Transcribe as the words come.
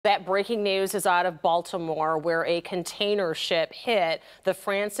That breaking news is out of Baltimore, where a container ship hit the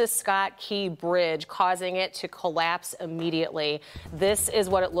Francis Scott Key Bridge, causing it to collapse immediately. This is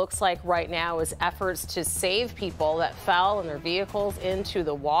what it looks like right now as efforts to save people that fell in their vehicles into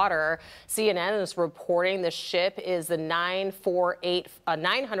the water. CNN is reporting the ship is the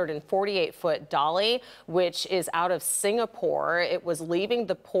 948-foot Dolly, which is out of Singapore. It was leaving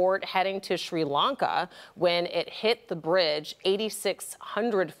the port heading to Sri Lanka when it hit the bridge,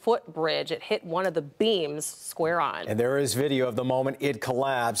 8,600-foot bridge. It hit one of the beams square on. And there is video of the moment it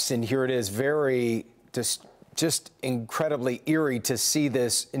collapsed, and here it is. Very just incredibly eerie to see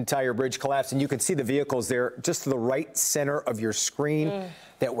this entire bridge collapse. And you can see the vehicles there just to the right center of your screen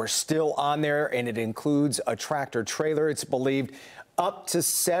that were still on there, and it includes a tractor trailer. It's believed up to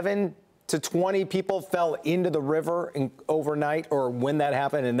 7 to 20 people fell into the river overnight, or when that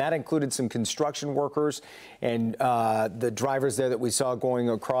happened, and that included some construction workers and the drivers there that we saw going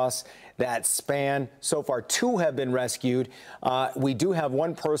across that span. So far, 2 have been rescued. We do have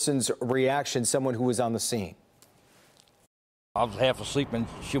one person's reaction, someone who was on the scene. I was half asleep and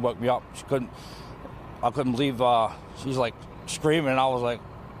she woke me up. I couldn't believe, she's like screaming, and I was like,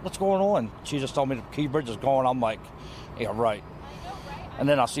 what's going on? She just told me the Key Bridge is going. I'm like, yeah, right. And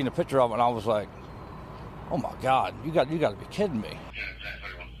then I seen a picture of it, and I was like, oh my God, you got to be kidding me.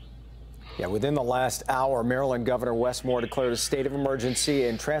 Yeah, within the last hour, Maryland Governor Wes Moore declared a state of emergency,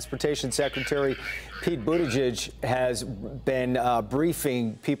 and Transportation Secretary Pete Buttigieg has been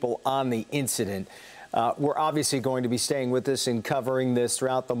briefing people on the incident. We're obviously going to be staying with this and covering this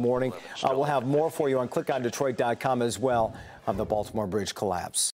throughout the morning. We'll have more for you on clickondetroit.com as well of the Baltimore Bridge collapse.